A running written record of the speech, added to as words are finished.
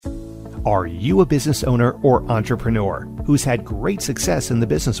Are you a business owner or entrepreneur who's had great success in the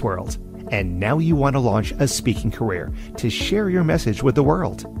business world, and now you want to launch a speaking career to share your message with the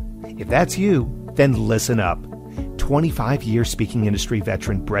world? If that's you, then listen up. 25-year speaking industry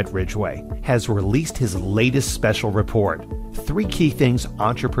veteran Brett Ridgway has released his latest special report, 3 key things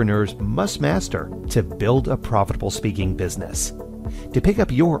entrepreneurs must master to build a profitable speaking business. To pick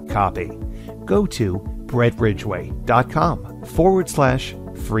up your copy, go to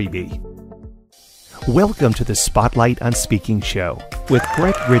brettridgway.com/freebie. Welcome to the Spotlight on Speaking show with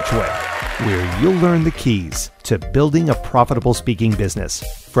Brett Ridgway, where you'll learn the keys to building a profitable speaking business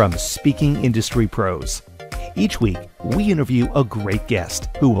from speaking industry pros. Each week, we interview a great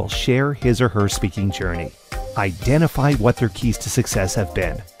guest who will share his or her speaking journey, identify what their keys to success have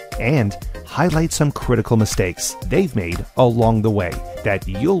been, and highlight some critical mistakes they've made along the way that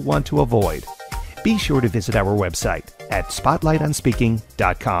you'll want to avoid. Be sure to visit our website at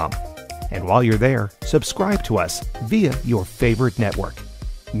spotlightonspeaking.com. And while you're there, subscribe to us via your favorite network.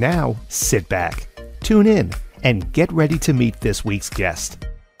 Now, sit back, tune in, and get ready to meet this week's guest.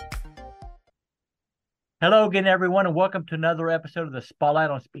 Hello again, everyone, and welcome to another episode of the Spotlight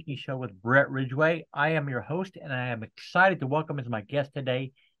on Speaking show with Brett Ridgway. I am your host, and I am excited to welcome as my guest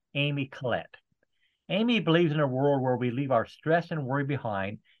today, Amy Collette. Amy believes in a world where we leave our stress and worry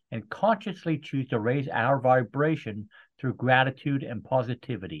behind and consciously choose to raise our vibration through gratitude and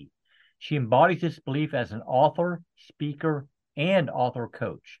positivity. She embodies this belief as an author, speaker, and author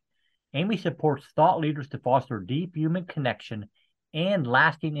coach. Amy supports thought leaders to foster deep human connection and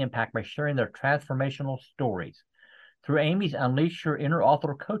lasting impact by sharing their transformational stories. Through Amy's Unleash Your Inner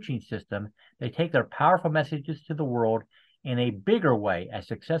Author coaching system, they take their powerful messages to the world in a bigger way as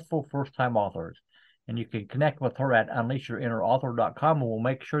successful first-time authors. And you can connect with her at unleashyourinnerauthor.com, and we'll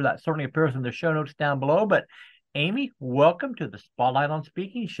make sure that certainly appears in the show notes down below. But Amy, welcome to the Spotlight on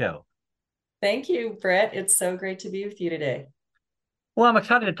Speaking show. Thank you, Brett. It's so great to be with you today. Well, I'm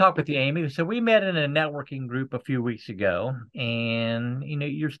excited to talk with you, Amy. So we met in a networking group a few weeks ago, and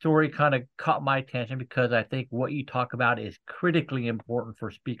your story kind of caught my attention because I think what you talk about is critically important for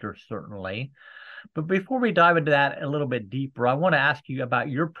speakers, certainly. But before we dive into that a little bit deeper, I want to ask you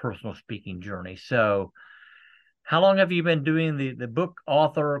about your personal speaking journey. So how long have you been doing the book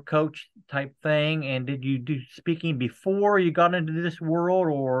author coach type thing? And did you do speaking before you got into this world,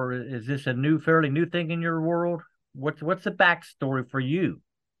 or is this a fairly new thing in your world? What's the backstory for you?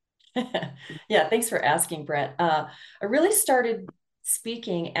 Yeah, thanks for asking, Brett. I really started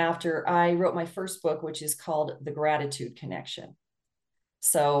speaking after I wrote my first book, which is called The Gratitude Connection.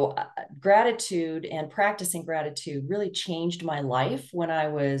 So gratitude and practicing gratitude really changed my life when I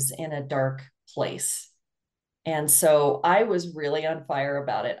was in a dark place. And so I was really on fire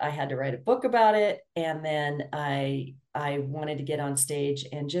about it. I had to write a book about it. And then I wanted to get on stage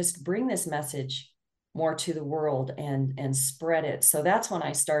and just bring this message more to the world and spread it. So that's when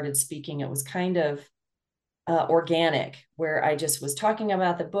I started speaking. It was kind of organic, where I just was talking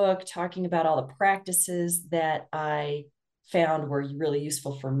about the book, talking about all the practices that I found were really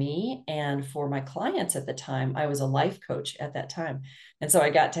useful for me and for my clients at the time. I was a life coach at that time. And so I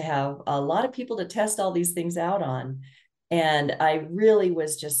got to have a lot of people to test all these things out on. And I really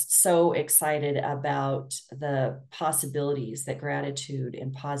was just so excited about the possibilities that gratitude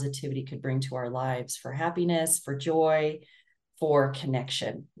and positivity could bring to our lives for happiness, for joy, for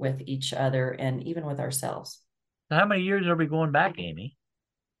connection with each other, and even with ourselves. How many years are we going back, Amy?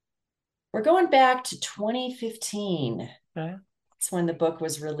 We're going back to 2015. Okay. That's when the book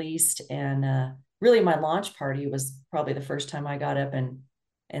was released. And really my launch party was probably the first time I got up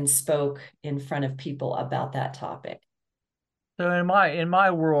and spoke in front of people about that topic. So in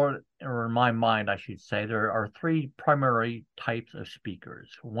my world, or in my mind, I should say, there are 3 primary types of speakers.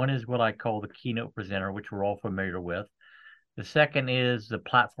 One is what I call the keynote presenter, which we're all familiar with. The second is the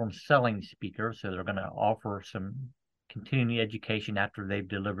platform selling speaker. So they're going to offer some continuing education after they've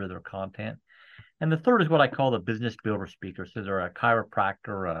delivered their content. And the third is what I call the business builder speaker. So they're a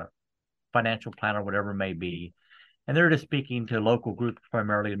chiropractor, a financial planner, whatever it may be. And they're just speaking to local groups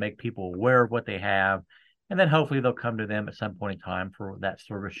primarily to make people aware of what they have. And then hopefully they'll come to them at some point in time for that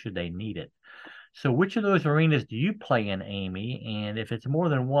service should they need it. So which of those arenas do you play in, Amy? And if it's more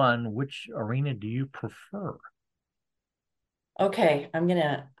than one, which arena do you prefer? Okay, I'm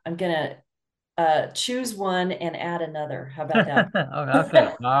gonna choose one and add another. How about that?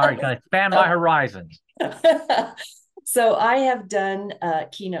 Okay. All right. Gonna expand my horizons. So I have done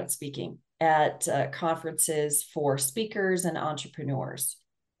keynote speaking at conferences for speakers and entrepreneurs,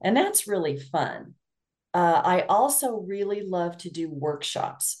 and that's really fun. I also really love to do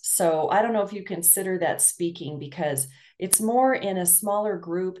workshops. So I don't know if you consider that speaking, because It's more in a smaller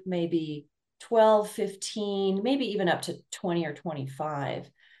group, maybe 12, 15, maybe even up to 20 or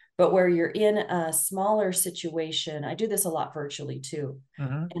 25. But where you're in a smaller situation, I do this a lot virtually too.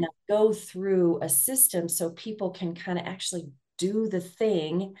 Mm-hmm. And I go through a system so people can kind of actually do the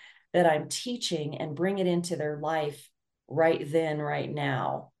thing that I'm teaching and bring it into their life right then, right now.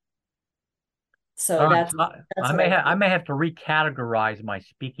 All So right. that's I what I I do. may have to recategorize my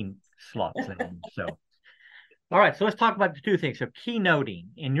speaking slots then. So, all right. So let's talk about the two things. So, keynoting.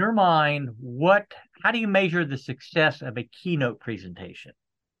 In your mind, how do you measure the success of a keynote presentation?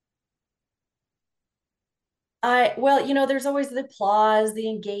 Well, there's always the applause, the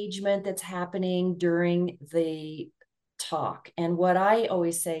engagement that's happening during the talk. And what I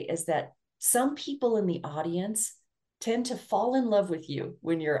always say is that some people in the audience tend to fall in love with you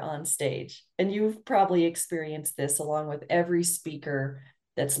when you're on stage. And you've probably experienced this along with every speaker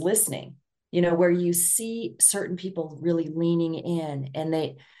that's listening, where you see certain people really leaning in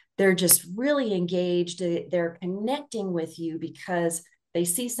and they're just really engaged. They're connecting with you because they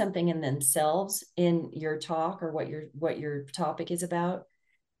see something in themselves in your talk or what your topic is about,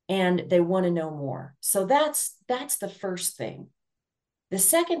 and they want to know more. So that's the first thing. The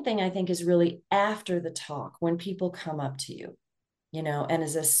second thing I think is really after the talk, when people come up to you, and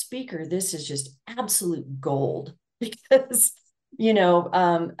as a speaker, this is just absolute gold because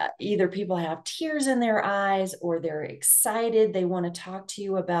either people have tears in their eyes or they're excited, they want to talk to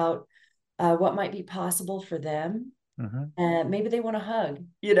you about what might be possible for them. Mm-hmm. Maybe they want a hug,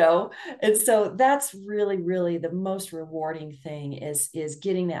 and so that's really, really the most rewarding thing is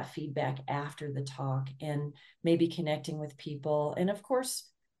getting that feedback after the talk and maybe connecting with people. And of course,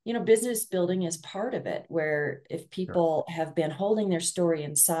 business building is part of it, where if Sure. people have been holding their story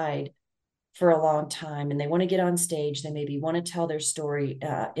inside for a long time and they want to get on stage, they maybe want to tell their story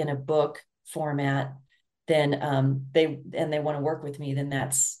in a book format, then they want to work with me, then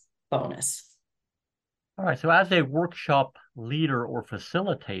that's bonus. All right. So, as a workshop leader or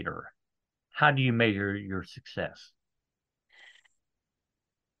facilitator, how do you measure your success?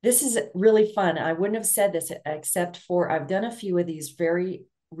 This is really fun. I wouldn't have said this except for I've done a few of these very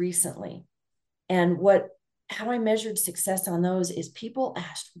recently. And how I measured success on those is people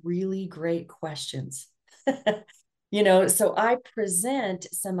asked really great questions. So I present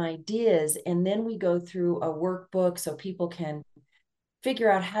some ideas and then we go through a workbook so people can figure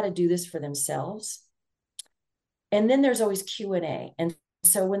out how to do this for themselves. And then there's always Q&A. And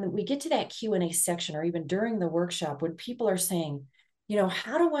so when we get to that Q&A section, or even during the workshop, when people are saying,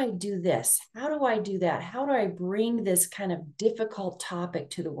 how do I do this? How do I do that? How do I bring this kind of difficult topic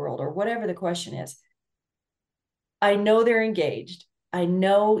to the world, or whatever the question is? I know they're engaged. I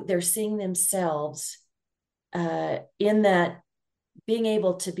know they're seeing themselves in that, being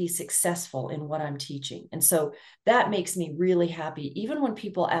able to be successful in what I'm teaching. And so that makes me really happy. Even when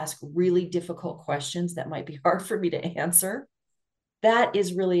people ask really difficult questions that might be hard for me to answer, that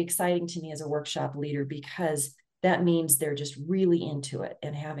is really exciting to me as a workshop leader, because that means they're just really into it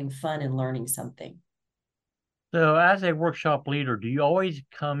and having fun and learning something. So, as a workshop leader, do you always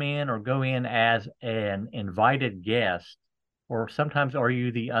come in or go in as an invited guest, or sometimes are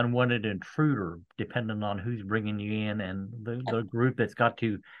you the unwanted intruder, depending on who's bringing you in and the group that's got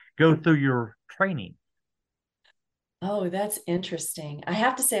to go through your training? Oh, that's interesting. I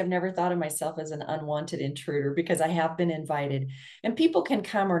have to say, I've never thought of myself as an unwanted intruder because I have been invited, and people can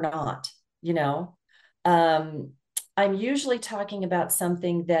come or not, you know. Um, I'm usually talking about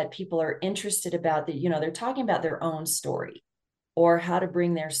something that people are interested about, that, they're talking about their own story or how to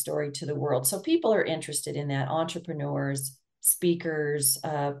bring their story to the world. So people are interested in that, entrepreneurs, speakers,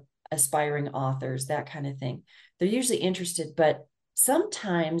 aspiring authors, that kind of thing. They're usually interested, but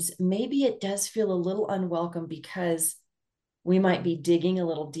sometimes maybe it does feel a little unwelcome because we might be digging a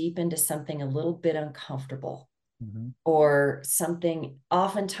little deep into something a little bit uncomfortable, Mm-hmm. or something.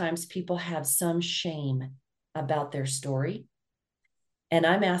 Oftentimes people have some shame about their story. And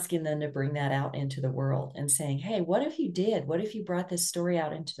I'm asking them to bring that out into the world and saying, hey, what if you did? What if you brought this story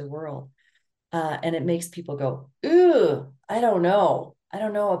out into the world? And it makes people go, ooh, I don't know. I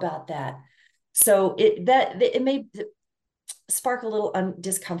don't know about that. So it may spark a little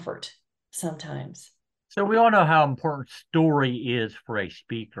discomfort sometimes. So, we all know how important story is for a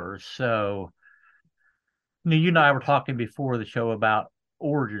speaker. So, you and I were talking before the show about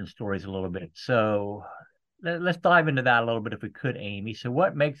origin stories a little bit. So, let's dive into that a little bit if we could, Amy. So,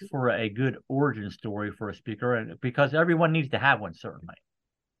 what makes for a good origin story for a speaker? And because everyone needs to have one, certainly.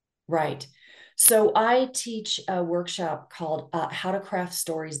 Right. So I teach a workshop called How to Craft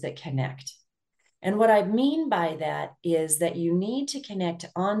Stories That Connect. And what I mean by that is that you need to connect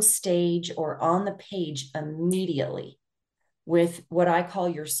on stage or on the page immediately. with what I call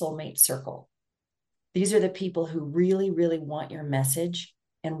your soulmate circle. These are the people who really, really want your message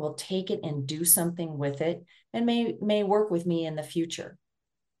and will take it and do something with it and may work with me in the future.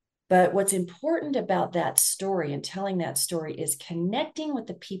 But what's important about that story and telling that story is connecting with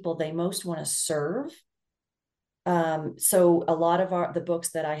the people they most want to serve. So a lot of the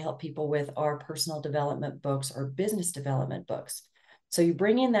books that I help people with are personal development books or business development books. So you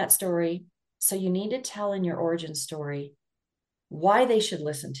bring in that story. So you need to tell in your origin story why they should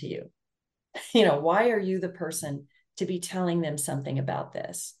listen to you. Why are you the person to be telling them something about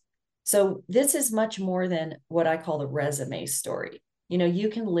this? So this is much more than what I call the resume story. You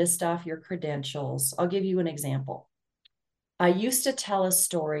can list off your credentials. I'll give you an example. I used to tell a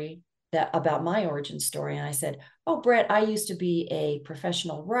story about my origin story. And I said, oh, Brett, I used to be a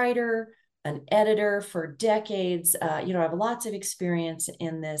professional writer, an editor for decades. I have lots of experience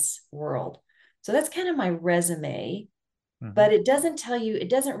in this world. So that's kind of my resume, but it doesn't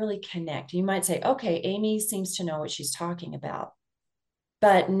really connect. You might say, okay, Amy seems to know what she's talking about.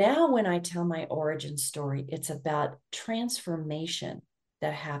 But now when I tell my origin story, it's about transformation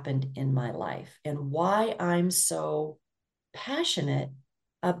that happened in my life and why I'm so passionate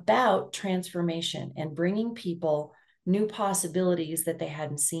about transformation and bringing people new possibilities that they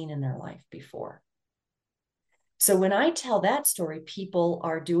hadn't seen in their life before. So when I tell that story, people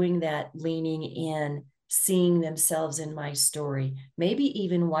are doing that, leaning in, seeing themselves in my story, maybe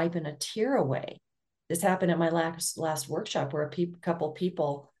even wiping a tear away. This happened at my last workshop where a couple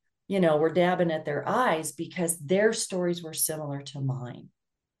people, were dabbing at their eyes because their stories were similar to mine.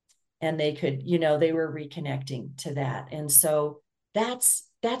 And they could, they were reconnecting to that. And so that's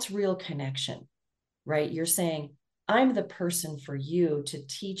real connection, right? You're saying, I'm the person for you to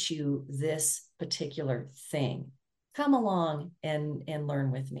teach you this particular thing. Come along and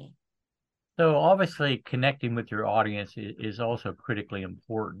learn with me. So obviously connecting with your audience is also critically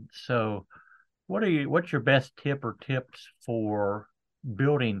important. So what's your best tip or tips for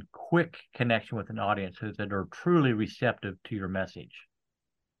building quick connection with an audience that are truly receptive to your message?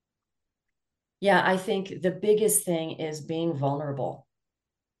 Yeah, I think the biggest thing is being vulnerable.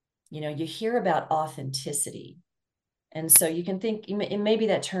 You hear about authenticity. And so you can think, maybe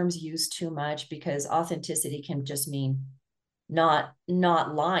that term's used too much because authenticity can just mean not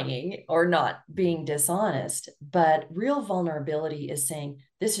lying or not being dishonest. But real vulnerability is saying,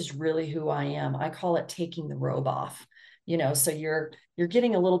 this is really who I am. I call it taking the robe off. So you're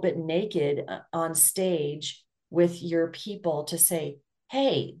getting a little bit naked on stage with your people to say,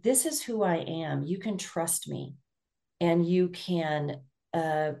 hey, this is who I am. You can trust me, and you can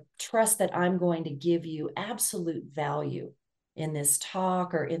trust that I'm going to give you absolute value in this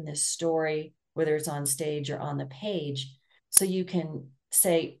talk or in this story, whether it's on stage or on the page. So you can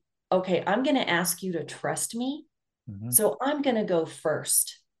say, okay, I'm going to ask you to trust me. So I'm going to go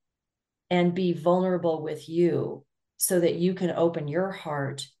first and be vulnerable with you so that you can open your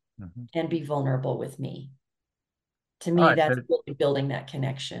heart and be vulnerable with me. To me, that's really building that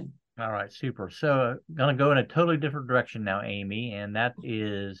connection. All right, super. So I'm going to go in a totally different direction now, Amy, and that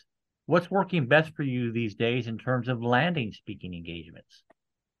is what's working best for you these days in terms of landing speaking engagements?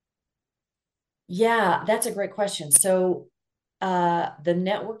 Yeah, that's a great question. So the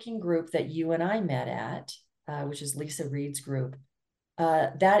networking group that you and I met at, which is Lisa Reed's group,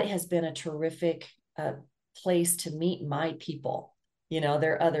 that has been a terrific place to meet my people.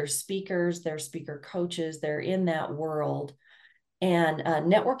 There are other speakers, there are speaker coaches, they're in that world. And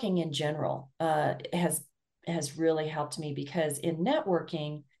networking in general has really helped me because in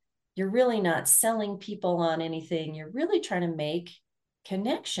networking, you're really not selling people on anything. You're really trying to make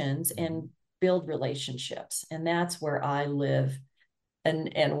connections and build relationships. And that's where I live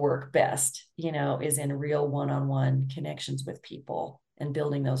and work best, is in real one-on-one connections with people and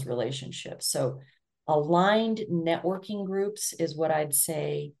building those relationships. So aligned networking groups is what I'd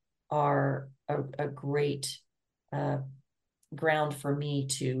say are a great ground for me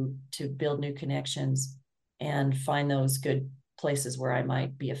to build new connections and find those good places where I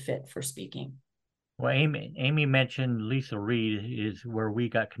might be a fit for speaking. Well, Amy mentioned Lisa Reed is where we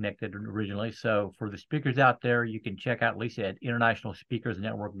got connected originally. So for the speakers out there, you can check out Lisa at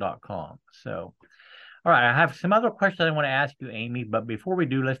internationalspeakersnetwork.com. So, all right, I have some other questions I want to ask you, Amy, but before we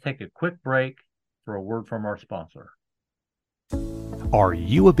do, let's take a quick break for a word from our sponsor. Are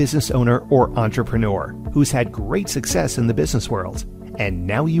you a business owner or entrepreneur who's had great success in the business world, and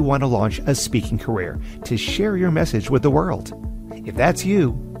now you want to launch a speaking career to share your message with the world? If that's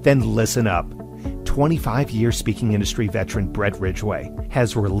you, then listen up. 25-year speaking industry veteran Brett Ridgway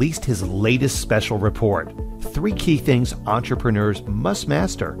has released his latest special report, 3 key things entrepreneurs must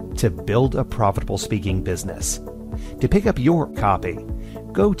master to build a profitable speaking business. To pick up your copy,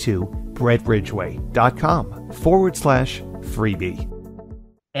 go to brettridgway.com/freebie.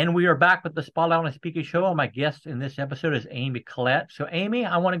 And we are back with the Spotlight on Speaking Show. And my guest in this episode is Amy Collette. So, Amy,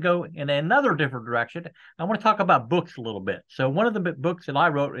 I want to go in another different direction. I want to talk about books a little bit. So, one of the books that I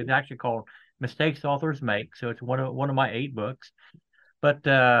wrote is actually called Mistakes Authors Make. So, it's one of my 8 books. But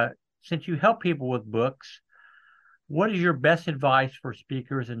since you help people with books, what is your best advice for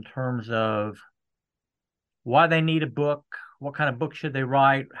speakers in terms of why they need a book, what kind of book should they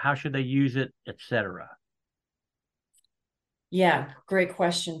write, how should they use it, etc.? Yeah, great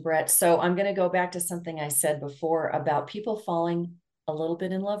question, Brett. So I'm going to go back to something I said before about people falling a little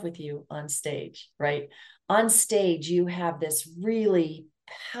bit in love with you on stage, right? On stage, you have this really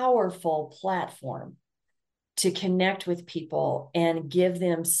powerful platform to connect with people and give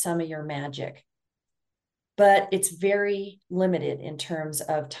them some of your magic. But it's very limited in terms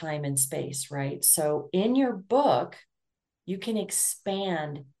of time and space, right? So in your book, you can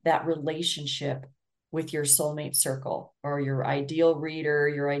expand that relationship with your soulmate circle or your ideal reader,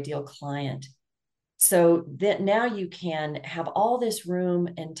 your ideal client. So that now you can have all this room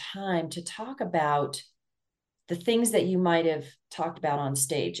and time to talk about the things that you might have talked about on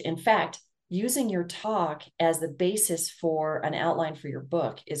stage. In fact, using your talk as the basis for an outline for your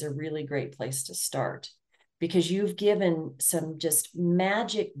book is a really great place to start, because you've given some just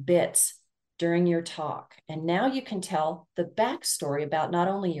magic bits during your talk. And now you can tell the backstory about not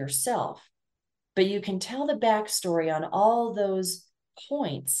only yourself, but you can tell the backstory on all those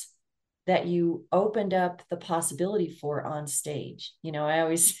points that you opened up the possibility for on stage. You know, I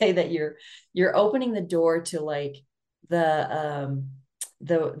always say that you're opening the door to like the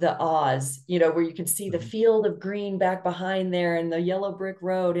Oz, you know, where you can see the field of green back behind there and the yellow brick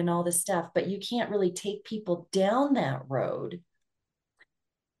road and all this stuff, but you can't really take people down that road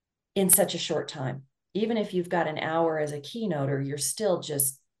in such a short time. Even if you've got an hour as a keynoter, you're still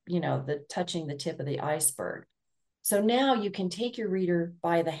just, you know, touching the tip of the iceberg. So now you can take your reader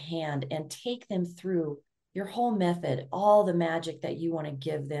by the hand and take them through your whole method, all the magic that you want to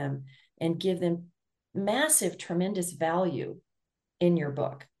give them, and give them massive, tremendous value in your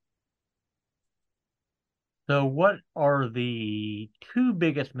book. So what are the 2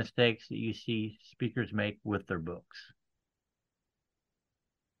 biggest mistakes that you see speakers make with their books?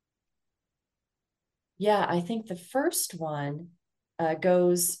 Yeah, I think the first one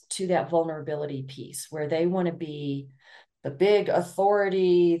goes to that vulnerability piece where they want to be the big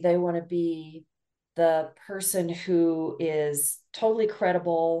authority. They want to be the person who is totally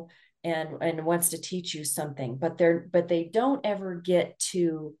credible and wants to teach you something, but they don't ever get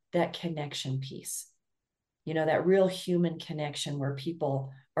to that connection piece. You know, that real human connection where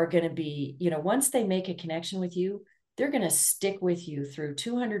people are going to be, you know, once they make a connection with you, they're going to stick with you through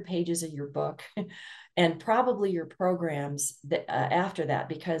 200 pages of your book and probably your programs after that,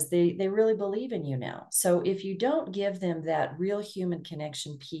 because they really believe in you now. So if you don't give them that real human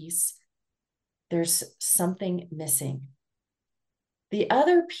connection piece, there's something missing. The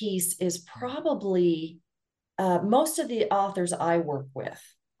other piece is probably most of the authors I work with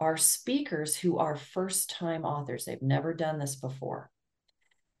are speakers who are first-time authors. They've never done this before.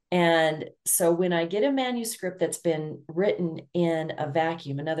 And so when I get a manuscript that's been written in a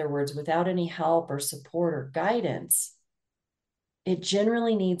vacuum, in other words, without any help or support or guidance, it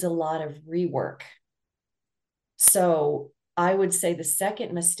generally needs a lot of rework. So I would say the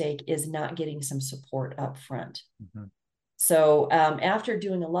second mistake is not getting some support up front. Mm-hmm. So after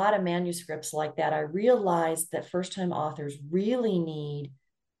doing a lot of manuscripts like that, I realized that first-time authors really need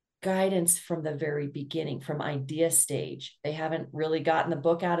guidance from the very beginning, from idea stage. They haven't really gotten the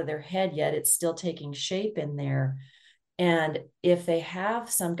book out of their head yet. It's still taking shape in there. And if they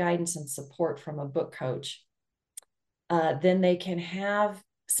have some guidance and support from a book coach, then they can have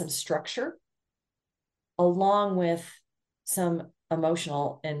some structure along with some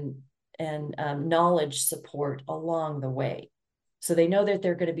emotional and knowledge support along the way. So they know that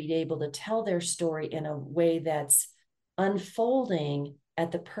they're going to be able to tell their story in a way that's unfolding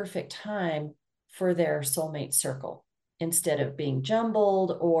at the perfect time for their soulmate circle, instead of being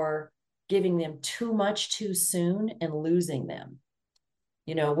jumbled or giving them too much too soon and losing them.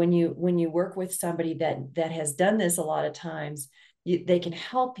 You know, when you work with somebody that has done this a lot of times, they can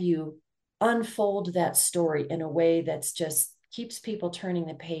help you unfold that story in a way that's just keeps people turning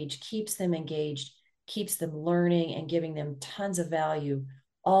the page, keeps them engaged, keeps them learning and giving them tons of value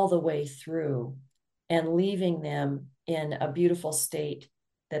all the way through, and leaving them in a beautiful state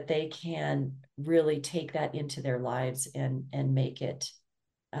that they can really take that into their lives and make it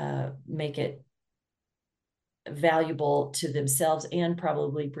valuable to themselves and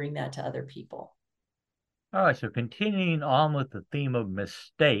probably bring that to other people. All right, so continuing on with the theme of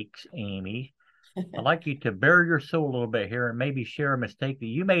mistakes, Amy, I'd like you to bare your soul a little bit here and maybe share a mistake that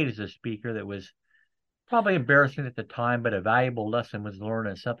you made as a speaker that was probably embarrassing at the time, but a valuable lesson was learned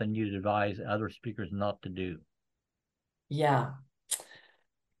and something you'd advise other speakers not to do. Yeah.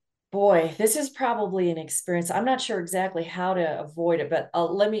 Boy, this is probably an experience. I'm not sure exactly how to avoid it, but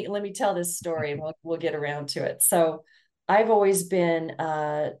let me tell this story and we'll get around to it. So, I've always been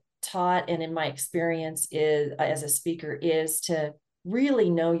taught, and in my experience is as a speaker, is to really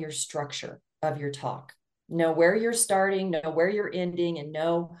know your structure of your talk, know where you're starting, know where you're ending, and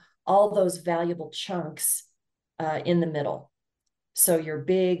know all those valuable chunks in the middle. So your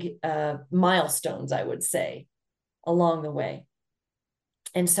big milestones, I would say, along the way.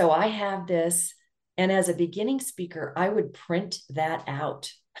 And so I have this, and as a beginning speaker, I would print that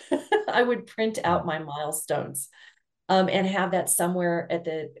out. I would print out my milestones, and have that somewhere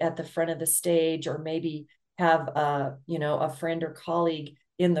at the front of the stage, or maybe have a friend or colleague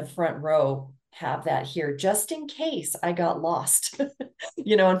in the front row have that here, just in case I got lost,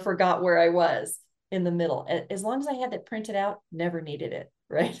 and forgot where I was in the middle. As long as I had that printed out, never needed it,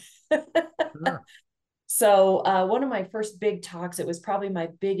 right? Sure. So one of my first big talks, it was probably my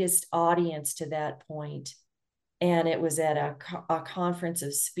biggest audience to that point, and it was at a conference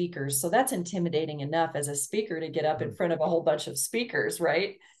of speakers. So that's intimidating enough as a speaker to get up in front of a whole bunch of speakers,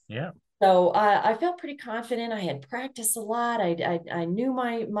 right? Yeah. So I felt pretty confident. I had practiced a lot. I knew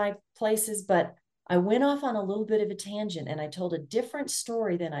my places, but I went off on a little bit of a tangent, and I told a different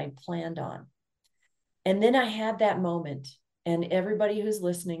story than I planned on. And then I had that moment, and everybody who's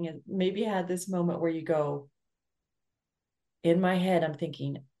listening maybe had this moment where you go, in my head, I'm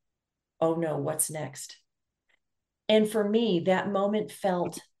thinking, oh no, what's next? And for me, that moment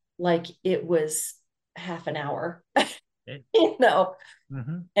felt like it was half an hour, Okay. you know,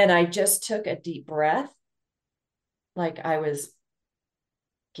 Mm-hmm. and I just took a deep breath, like I was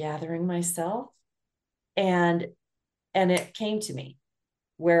gathering myself, and it came to me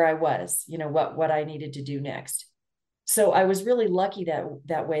where I was, what I needed to do next. So I was really lucky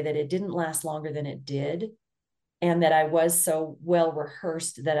that way, that it didn't last longer than it did, and that I was so well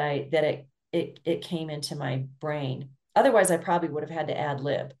rehearsed that it came into my brain. Otherwise, I probably would have had to ad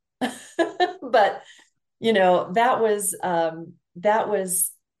lib. But that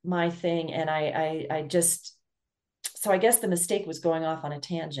was my thing, and I just, so I guess the mistake was going off on a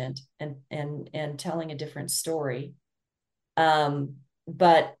tangent and telling a different story.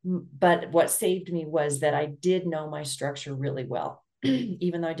 But what saved me was that I did know my structure really well,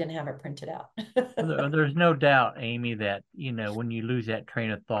 even though I didn't have it printed out. There's no doubt, Amy, that, when you lose that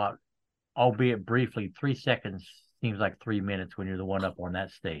train of thought, albeit briefly, 3 seconds seems like 3 minutes when you're the one up on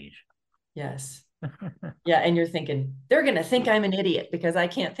that stage. Yes. Yeah. And you're thinking, they're going to think I'm an idiot because I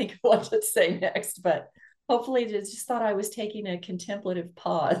can't think of what to say next. But hopefully they just thought I was taking a contemplative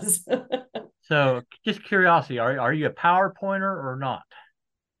pause. So, just curiosity, are you a PowerPointer or not?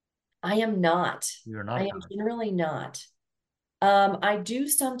 I am not. You're I not a am power. generally not. I do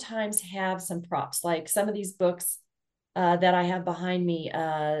sometimes have some props, like some of these books that I have behind me.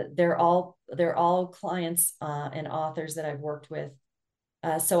 They're all clients and authors that I've worked with.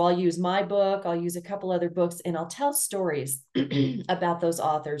 So I'll use my book, I'll use a couple other books, and I'll tell stories about those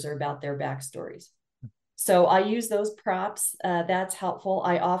authors or about their backstories. So I use those props. That's helpful.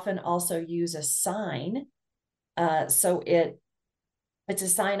 I often also use a sign. So it's a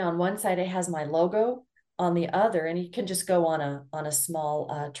sign on one side, it has my logo, on the other, and you can just go on a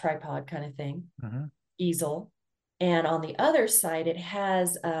small tripod kind of thing, Mm-hmm. easel. And on the other side, it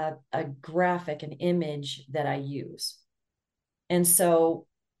has a graphic, an image that I use. And so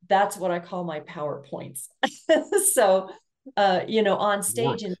that's what I call my PowerPoints. So, on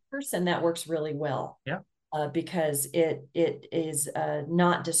stage in Works. person, that works really well. Yeah. Because it is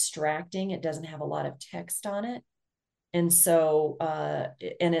not distracting. It doesn't have a lot of text on it. And so,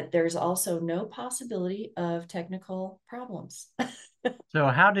 there's also no possibility of technical problems. So,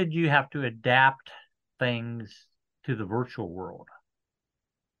 how did you have to adapt things to the virtual world?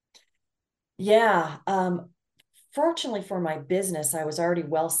 Yeah. Fortunately for my business, I was already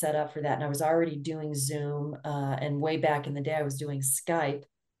well set up for that. And I was already doing Zoom. And way back in the day, I was doing Skype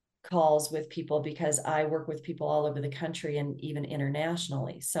calls with people because I work with people all over the country and even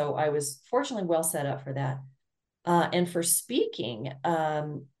internationally. So I was fortunately well set up for that. And for speaking,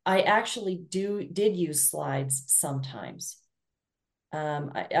 I actually did use slides sometimes.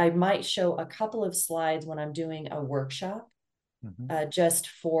 I might show a couple of slides when I'm doing a workshop, Mm-hmm. just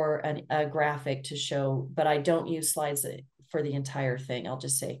for a graphic to show, but I don't use slides for the entire thing. I'll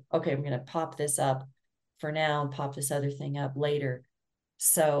just say, okay, I'm going to pop this up for now and pop this other thing up later.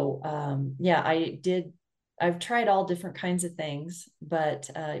 So yeah, I did I've tried all different kinds of things, but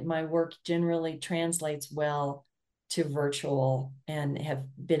my work generally translates well to virtual, and have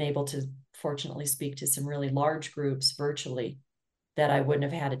been able to fortunately speak to some really large groups virtually that I wouldn't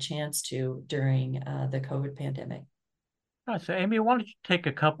have had a chance to during the COVID pandemic. So, Amy, why don't you take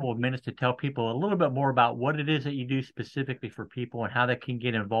a couple of minutes to tell people a little bit more about what it is that you do specifically for people and how they can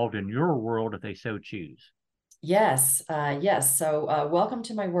get involved in your world if they so choose? Yes, yes. So welcome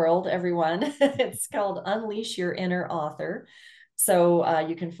to my world, everyone. It's called Unleash Your Inner Author. So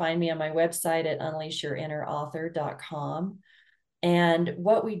you can find me on my website at unleashyourinnerauthor.com. And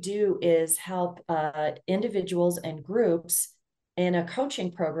what we do is help individuals and groups in a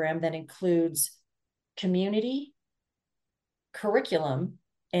coaching program that includes community, curriculum,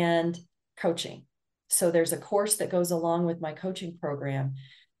 and coaching. So there's a course that goes along with my coaching program,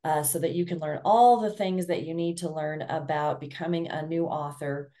 so that you can learn all the things that you need to learn about becoming a new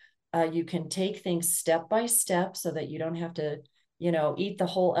author. You can take things step by step so that you don't have to, eat the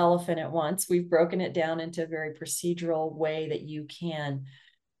whole elephant at once. We've broken it down into a very procedural way that you can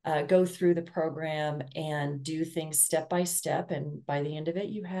go through the program and do things step by step. And by the end of it,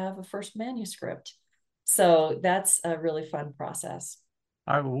 you have a first manuscript. So that's a really fun process.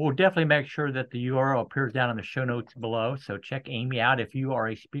 All right, we'll definitely make sure that the URL appears down in the show notes below. So check Amy out. If you are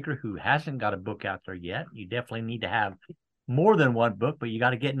a speaker who hasn't got a book out there yet, you definitely need to have more than one book, but you got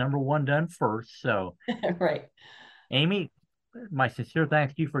to get number one done first. So, right. Amy, my sincere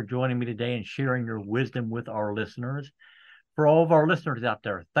thanks to you for joining me today and sharing your wisdom with our listeners. For all of our listeners out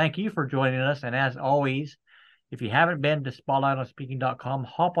there, thank you for joining us. And as always, if you haven't been to spotlightonspeaking.com,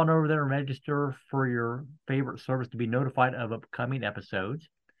 hop on over there and register for your favorite service to be notified of upcoming episodes.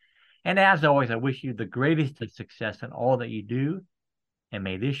 And as always, I wish you the greatest of success in all that you do. And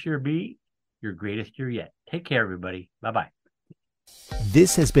may this year be your greatest year yet. Take care, everybody. Bye-bye.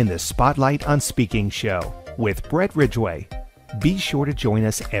 This has been the Spotlight on Speaking show with Brett Ridgway. Be sure to join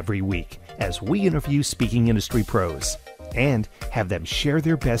us every week as we interview speaking industry pros and have them share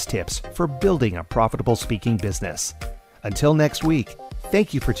their best tips for building a profitable speaking business. Until next week,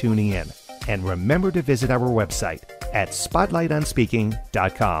 thank you for tuning in, and remember to visit our website at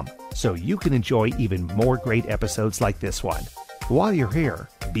spotlightonspeaking.com so you can enjoy even more great episodes like this one. While you're here,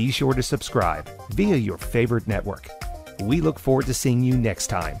 be sure to subscribe via your favorite network. We look forward to seeing you next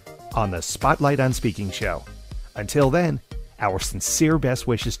time on the Spotlight on Speaking show. Until then, our sincere best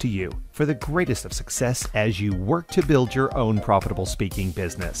wishes to you for the greatest of success as you work to build your own profitable speaking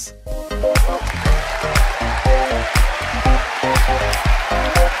business.